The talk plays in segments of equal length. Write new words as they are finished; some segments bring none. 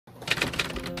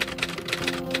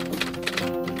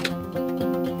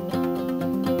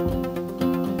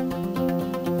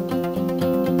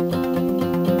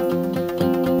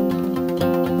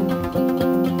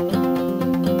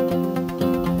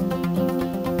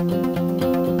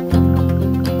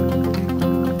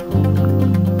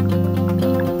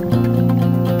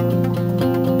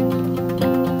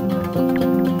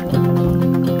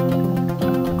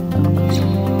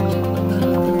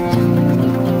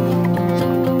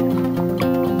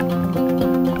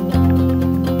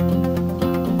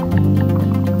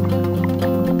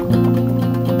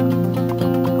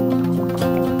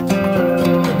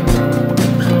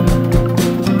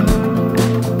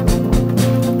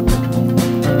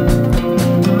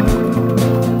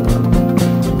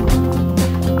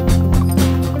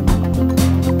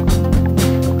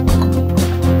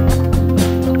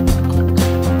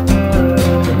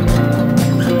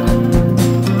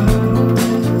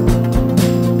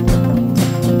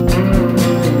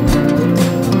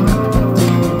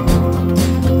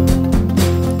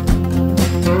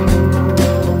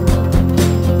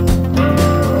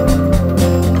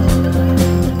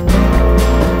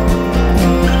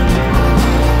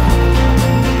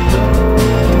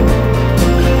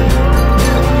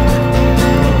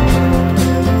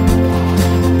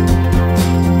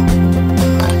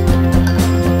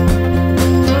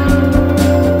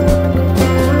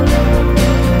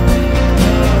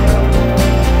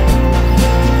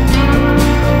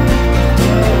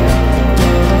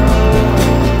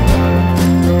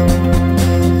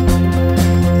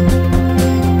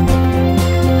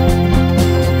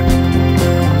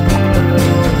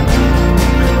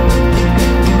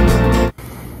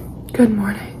Good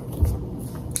morning.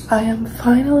 I am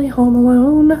finally home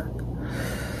alone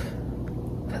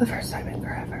for the first time in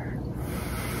forever.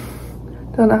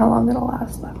 Don't know how long it'll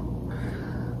last though.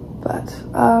 But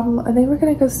I think we're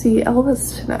gonna go see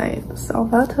Elvis tonight. So I'm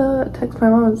about to text my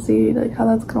mom and see like how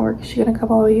that's gonna work. Is she gonna come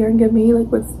all the way here and give me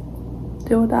like what's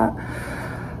deal with that?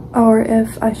 Or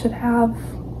if I should have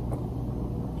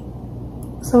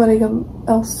somebody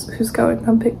else who's going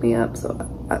come pick me up. So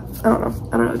I don't know.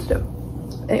 I don't know what to do.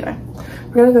 Anyway,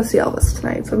 we're gonna go see Elvis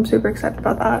tonight, so I'm super excited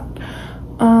about that.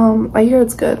 I hear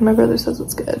it's good. My brother says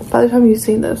it's good. By the time you've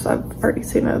seen this, I've already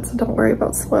seen it, so don't worry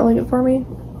about spoiling it for me.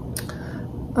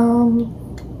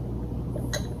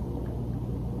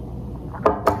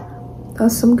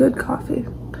 That's some good coffee.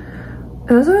 It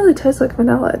doesn't really taste like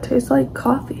vanilla. It tastes like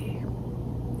coffee,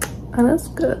 and it's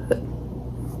good.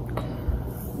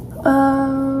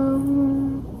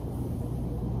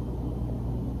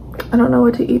 I don't know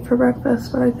what to eat for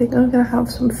breakfast, but I think I'm gonna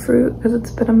have some fruit because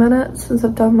it's been a minute since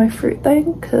I've done my fruit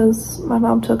thing because my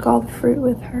mom took all the fruit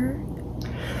with her.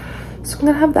 So I'm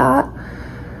gonna have that.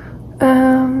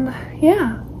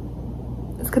 Yeah,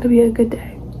 it's gonna be a good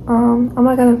day. I'm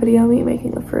not gonna video me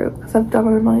making the fruit because I've done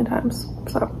it a million times.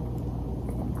 So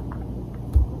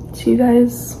see you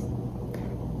guys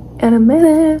in a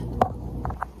minute.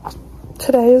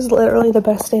 Today is literally the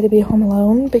best day to be home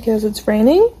alone because it's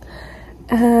raining.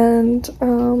 And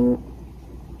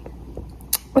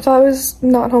if I was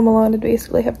not home alone, I'd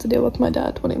basically have to deal with my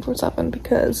dad 24/7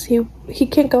 because he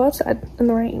can't go outside in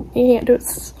the rain. He can't do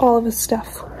all of his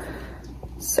stuff.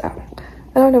 So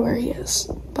I don't know where he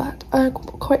is, but I'm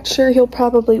quite sure he'll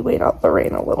probably wait out the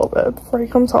rain a little bit before he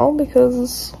comes home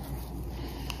because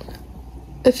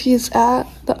if he's at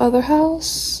the other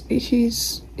house, he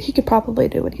could probably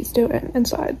do what he's doing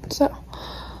inside. So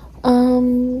I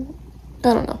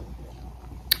don't know.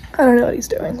 I don't know what he's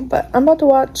doing, but I'm about to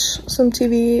watch some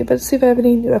TV, but see if I have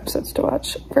any new episodes to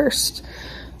watch first,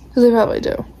 because I probably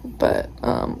do. But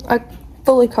I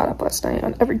fully caught up last night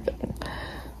on everything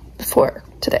before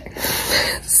today.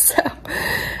 So,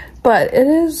 but it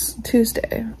is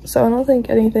Tuesday, so I don't know if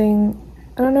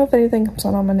anything comes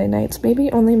on Monday nights.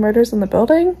 Maybe Only Murders in the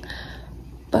Building,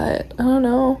 but I don't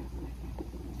know.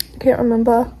 I can't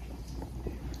remember.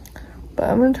 But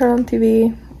I'm gonna turn on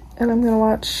TV and I'm gonna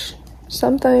watch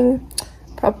something,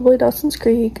 probably Dawson's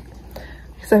Creek,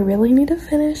 because I really need to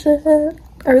finish it.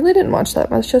 I really didn't watch that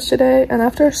much yesterday, and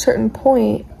after a certain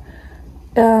point,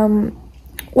 well,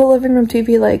 living room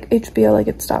TV, like HBO, like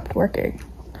it stopped working.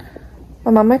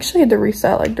 My mom actually had to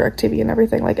reset like DirecTV and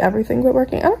everything, like everything quit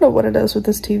working. I don't know what it is with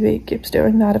this TV, it keeps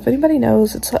doing that. If anybody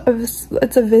knows, it's a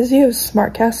Vizio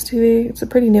SmartCast TV. It's a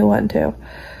pretty new one too,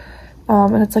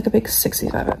 and it's like a big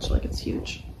 65-inch, like it's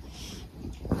huge.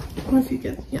 I don't know if you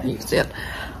can, yeah, you can see it.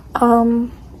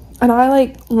 And I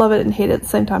like love it and hate it at the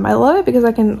same time. I love it because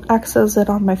I can access it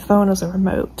on my phone as a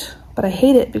remote, but I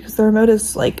hate it because the remote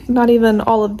is like not even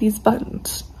all of these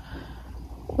buttons.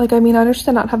 Like, I mean, I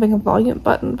understand not having a volume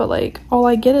button, but like all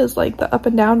I get is like the up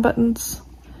and down buttons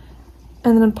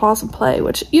and then pause and play,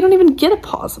 which you don't even get a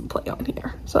pause and play on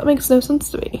here, so that makes no sense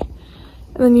to me.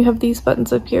 And then you have these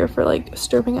buttons up here for like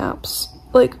streaming apps.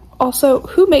 Like, also,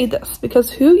 who made this?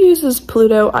 Because who uses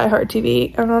Pluto,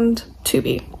 iHeartTV, and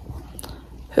Tubi?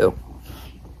 Who?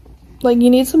 Like, you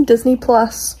need some Disney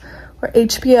Plus or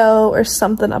HBO or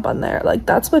something up on there. Like,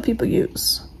 that's what people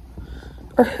use.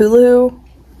 Or Hulu.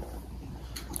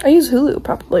 I use Hulu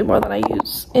probably more than I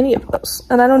use any of those.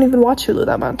 And I don't even watch Hulu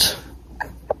that much.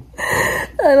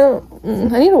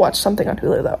 I need to watch something on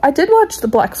Hulu, though. I did watch the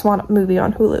Black Swan movie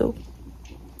on Hulu.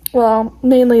 Well,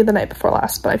 mainly the night before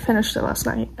last, but I finished it last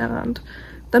night, and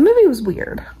the movie was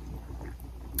weird.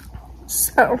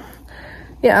 So,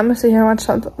 yeah, I'm gonna sit here and watch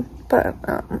something, but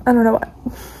I don't know what.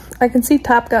 I can see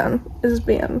Top Gun is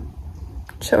being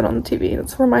shown on the TV.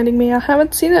 It's reminding me I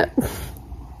haven't seen it.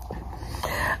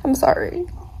 I'm sorry.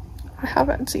 I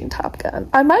haven't seen Top Gun.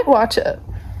 I might watch it,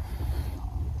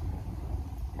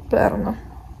 but I don't know.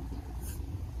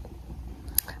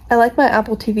 I like my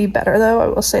Apple TV better, though, I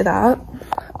will say that.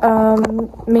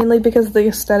 Mainly because the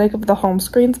aesthetic of the home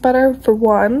screen's better, for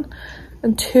one,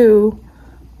 and two,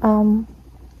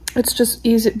 it's just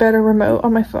better remote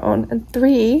on my phone, and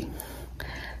three,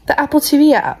 the Apple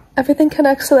TV app. Everything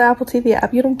connects to the Apple TV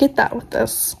app. You don't get that with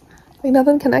this. Like,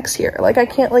 nothing connects here. Like, I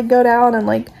can't, like, go down and,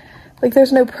 like,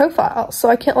 there's no profile, so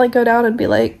I can't, like, go down and be,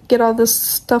 like, get all this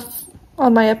stuff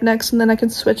on my app next, and then I can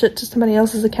switch it to somebody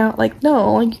else's account. Like,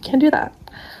 no, like, you can't do that.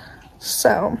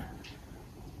 So,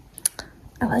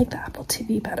 I like the Apple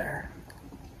TV better.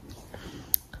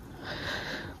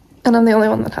 And I'm the only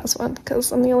one that has one,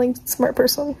 because I'm the only smart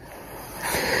person.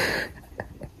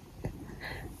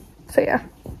 So yeah.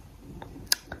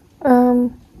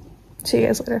 See you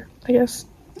guys later, I guess.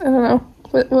 I don't know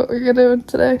what we're gonna do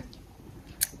today.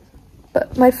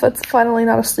 But my foot's finally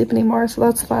not asleep anymore, so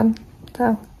that's fun.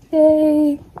 So,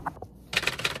 yay!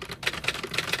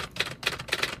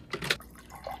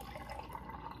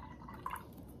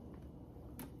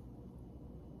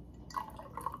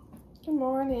 Good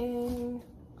morning.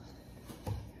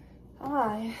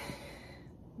 Hi.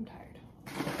 I'm tired.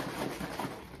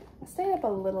 I stayed up a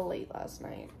little late last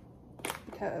night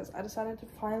because I decided to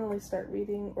finally start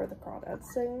reading Where the Crawdads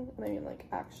Sing, and I mean like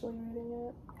actually reading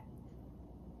it.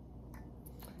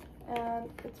 And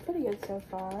it's pretty good so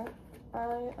far.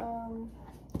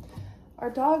 Our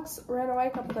dogs ran away a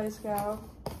couple days ago,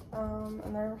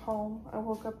 and they're home. I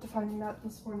woke up to finding that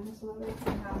this morning, so that makes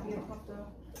me happy. I don't have to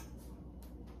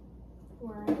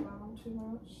worry about them too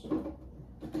much.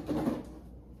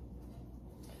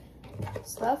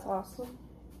 So that's awesome.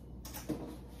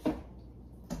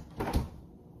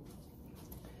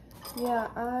 Yeah,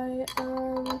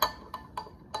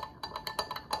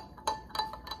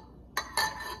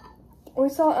 we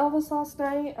saw Elvis last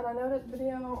night, and I know that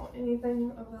video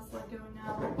anything of us like going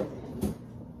out.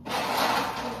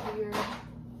 It's weird. I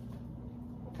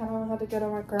kind of had to go to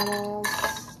my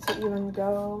grandma's to even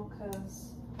go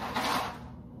because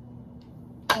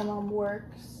my mom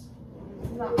works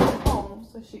not home,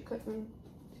 so she'd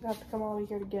have to come all the way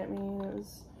here to get me. And it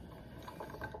was,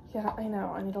 yeah, I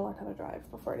know, I need to learn how to drive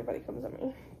before anybody comes at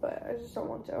me, but I just don't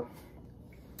want to.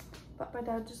 But my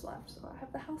dad just left, so I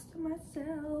have the house to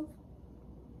myself.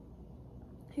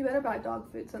 He better buy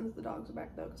dog food since the dogs are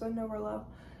back though, because I know we're low.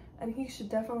 And he should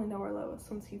definitely know we're low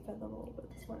since he fed them a little bit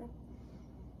this morning.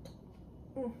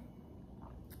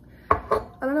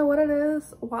 I don't know what it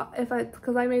is,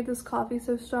 because I made this coffee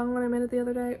so strong when I made it the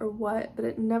other day or what, but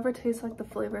it never tastes like the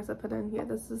flavors I put in here.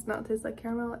 This does not taste like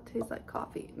caramel, it tastes like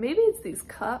coffee. Maybe it's these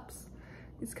cups.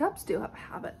 These cups do have a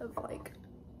habit of like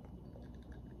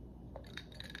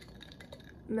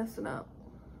messing up.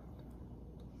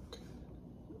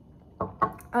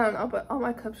 I don't know, but all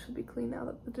my cups should be clean now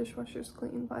that the dishwasher's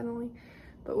clean finally.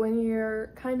 But when you're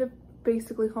kind of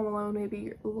basically home alone,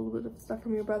 maybe a little bit of stuff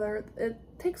from your brother, it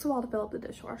takes a while to fill up the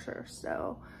dishwasher.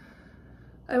 So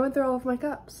I went through all of my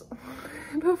cups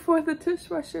before the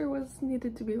dishwasher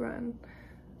needed to be run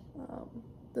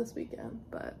this weekend.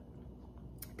 But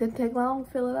it didn't take long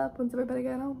to fill it up once everybody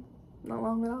got home. Not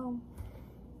long at all.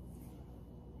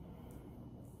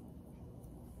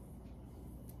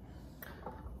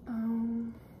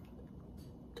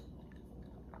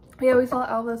 Yeah, we saw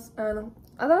Elvis, and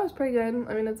I thought it was pretty good.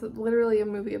 I mean, it's literally a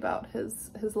movie about his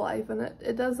life, and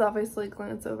it does obviously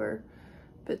glance over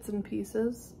bits and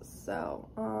pieces. So,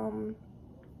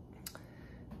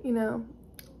 you know,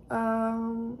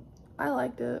 I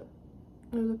liked it.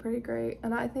 It was pretty great,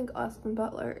 and I think Austin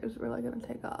Butler is really gonna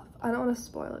take off. I don't want to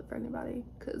spoil it for anybody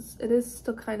because it is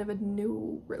still kind of a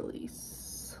new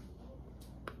release,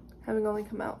 having only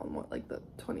come out on what, like the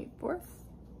 24th?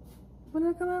 When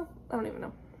did it come out? I don't even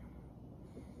know.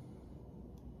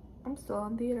 I'm still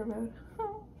on theater mode.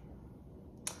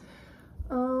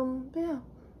 But yeah.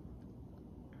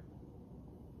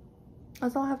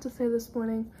 That's all I have to say this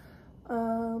morning.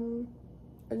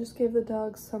 I just gave the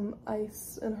dogs some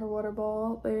ice in her water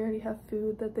ball. They already have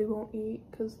food that they won't eat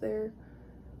because they're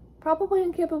probably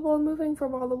incapable of moving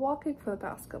from all the walking for the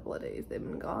past couple of days they've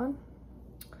been gone.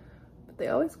 But they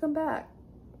always come back.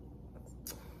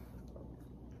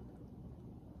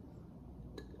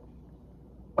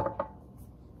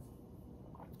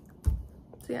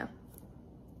 So yeah,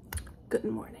 good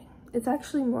morning. It's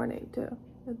actually morning too.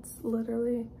 It's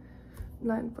literally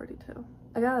 9:42.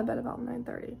 I got out of bed about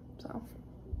 9:30, so.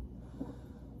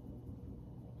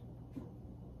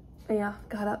 And yeah,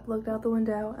 got up, looked out the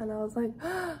window, and I was like,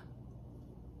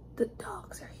 the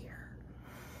dogs are here.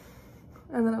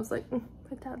 And then I was like, my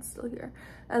dad's still here.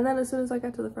 And then as soon as I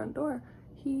got to the front door,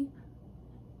 he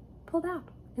pulled out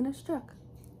in his truck.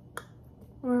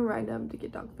 I'm gonna ride him to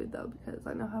get dog food though, because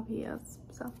I know how he is,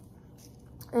 so.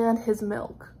 And his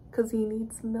milk, because he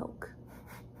needs milk.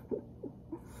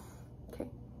 Okay.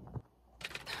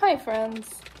 Hi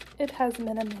friends, it has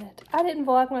been a minute. I didn't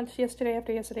vlog much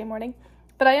yesterday morning,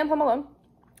 but I am home alone,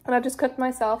 and I just cooked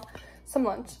myself some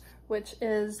lunch, which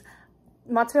is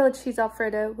mozzarella cheese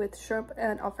alfredo with shrimp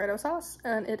and alfredo sauce,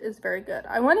 and it is very good.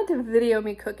 I wanted to video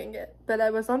me cooking it, but I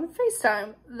was on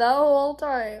FaceTime the whole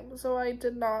time, so I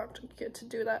did not get to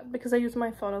do that because I used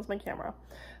my phone as my camera.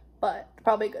 But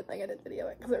probably a good thing I didn't video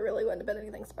it because it really wouldn't have been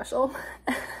anything special.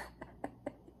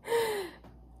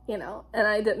 You know, and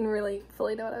I didn't really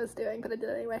fully know what I was doing, but I did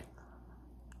it anyway.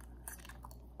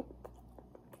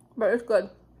 But it's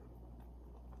good.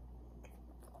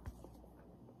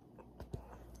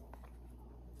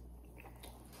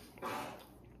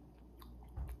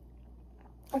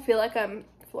 feel like I'm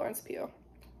Florence Pugh.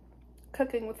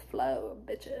 Cooking with flow,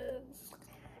 bitches.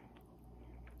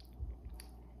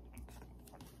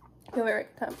 Feel very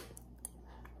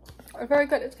very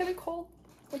good. It's getting cold,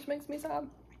 which makes me sad,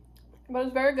 but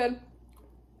it's very good.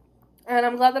 And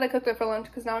I'm glad that I cooked it for lunch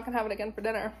because now I can have it again for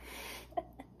dinner,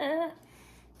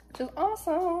 which is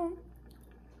awesome.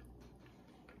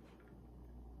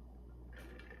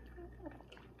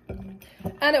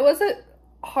 And it wasn't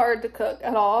hard to cook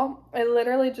at all. I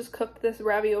literally just cooked this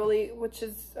ravioli, which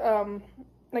is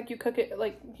like you cook it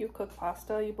like you cook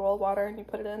pasta. You boil water and you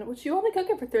put it in, which you only cook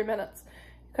it for 3 minutes.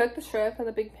 You cook the shrimp in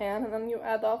a big pan, and then you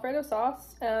add the Alfredo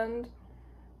sauce and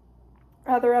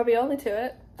add the ravioli to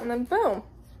it, and then boom,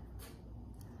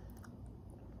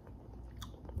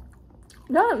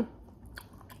 done.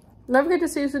 Never forget to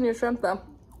season your shrimp though.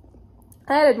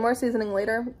 I added more seasoning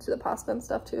later to the pasta and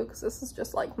stuff too, because this is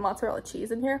just like mozzarella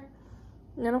cheese in here,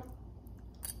 you know.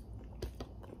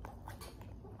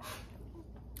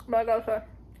 But I gotta say,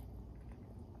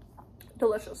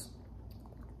 delicious.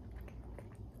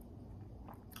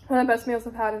 One of the best meals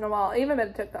I've had in a while. I even made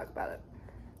a TikTok about it,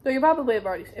 so you probably have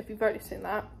already, if you've already seen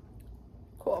that,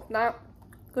 cool. If not,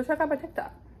 go check out my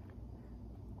TikTok.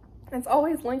 It's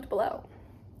always linked below.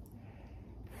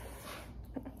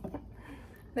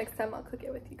 Next time I'll cook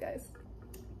it with you guys.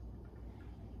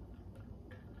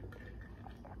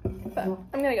 But I'm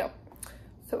gonna go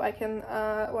so I can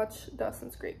watch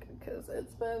Dawson's Creek because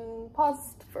it's been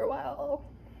paused for a while.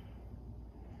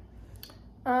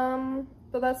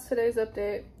 So that's today's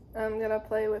update. I'm gonna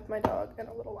play with my dog in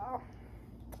a little while.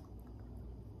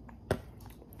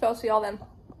 So I'll see y'all then.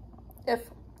 If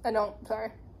I don't,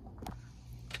 sorry.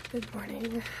 Good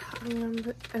morning. I'm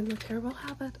in the terrible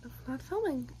habit of not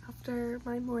filming after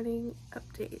my morning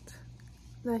update.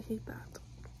 And I hate that.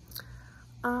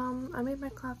 I made my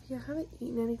coffee. I haven't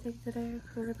eaten anything today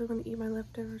because I really want to eat my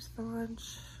leftovers for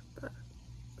lunch, but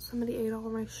somebody ate all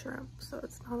of my shrimp, so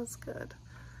it's not as good.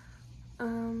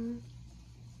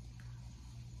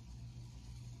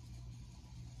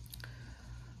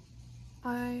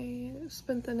 I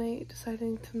spent the night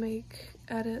deciding to make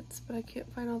edits, but I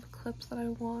can't find all the clips that I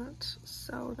want,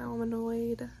 so now I'm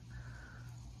annoyed.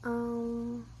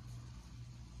 I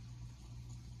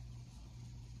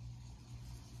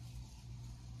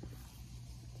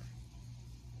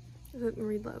didn't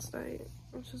read last night,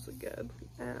 which is good,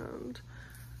 and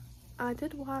I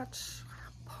did watch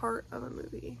part of a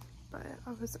movie, but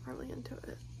I wasn't really into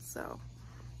it, so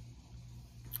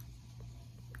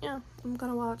yeah, I'm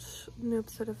gonna watch a new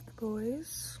episode of The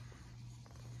Boys,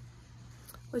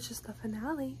 which is the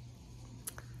finale,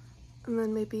 and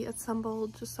then maybe Assemble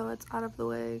just so it's out of the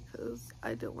way because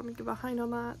I don't want to get behind on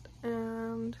that,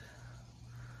 and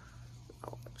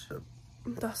I'll watch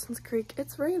Dawson's Creek.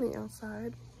 It's raining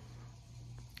outside,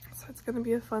 so it's gonna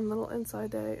be a fun little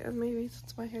inside day, and maybe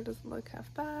since my hair doesn't look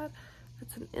half bad,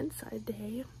 it's an inside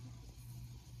day.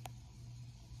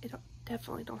 It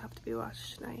definitely don't have to be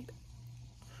watched tonight,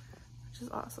 which is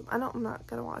awesome. I'm not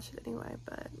gonna watch it anyway,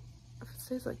 but if it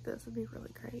stays like this, it'd be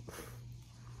really great.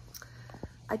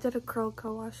 I did a curl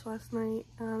co-wash last night,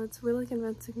 and it's really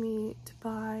convincing me to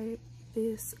buy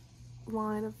this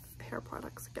line of hair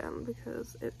products again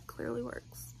because it clearly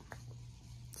works.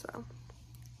 So,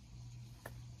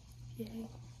 yay.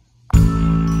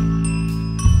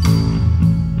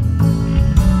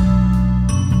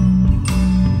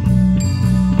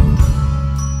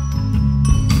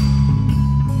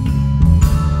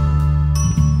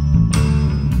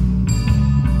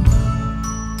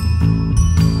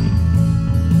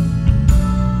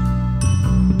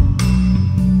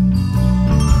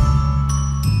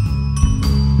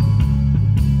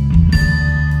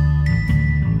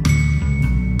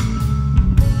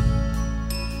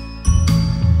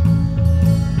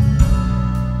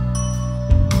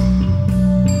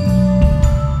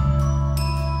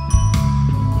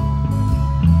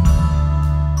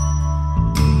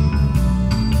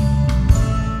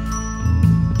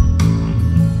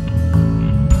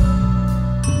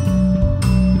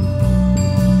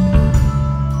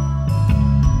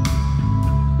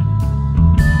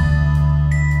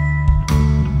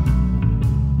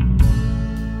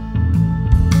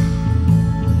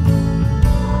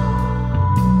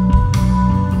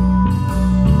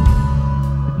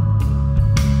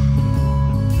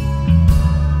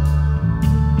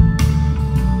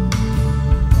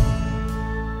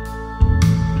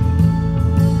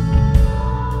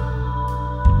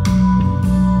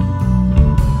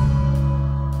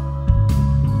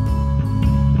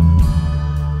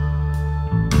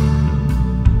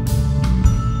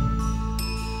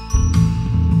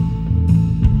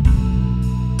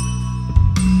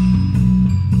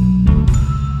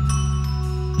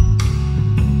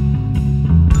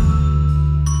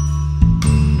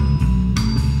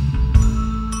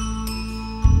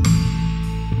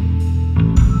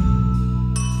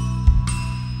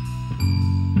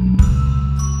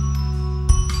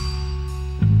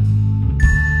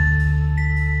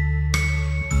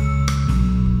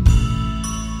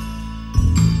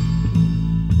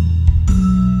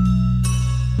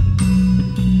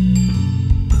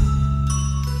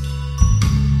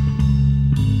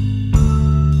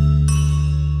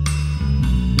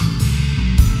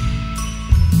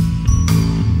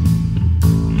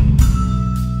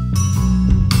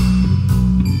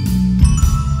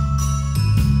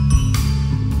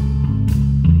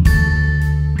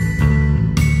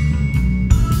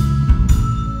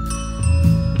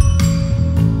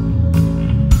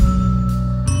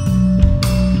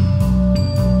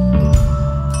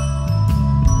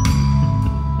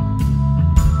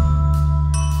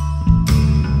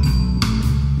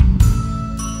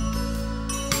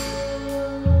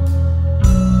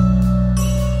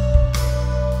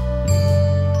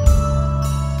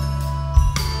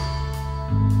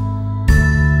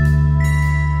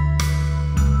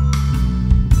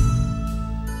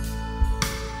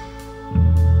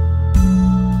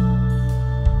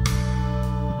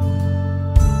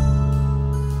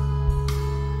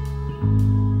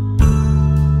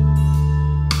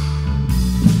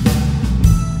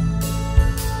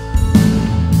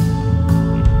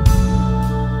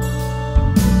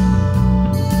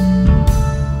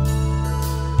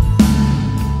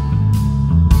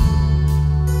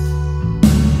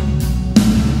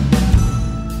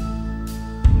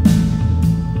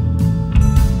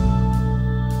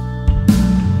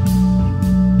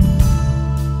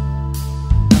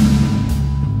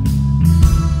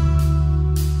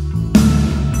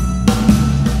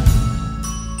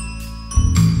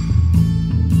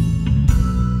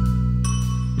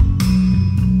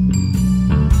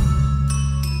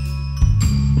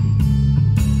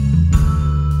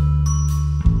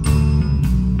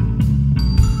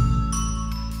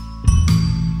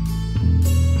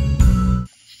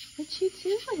 you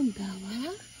doing,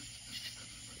 Bella?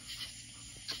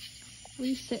 Were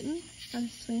you sitting on a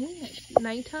swing at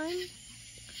nighttime?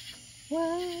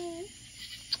 What?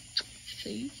 So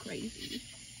you crazy.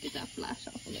 Get that flash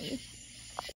off of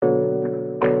me.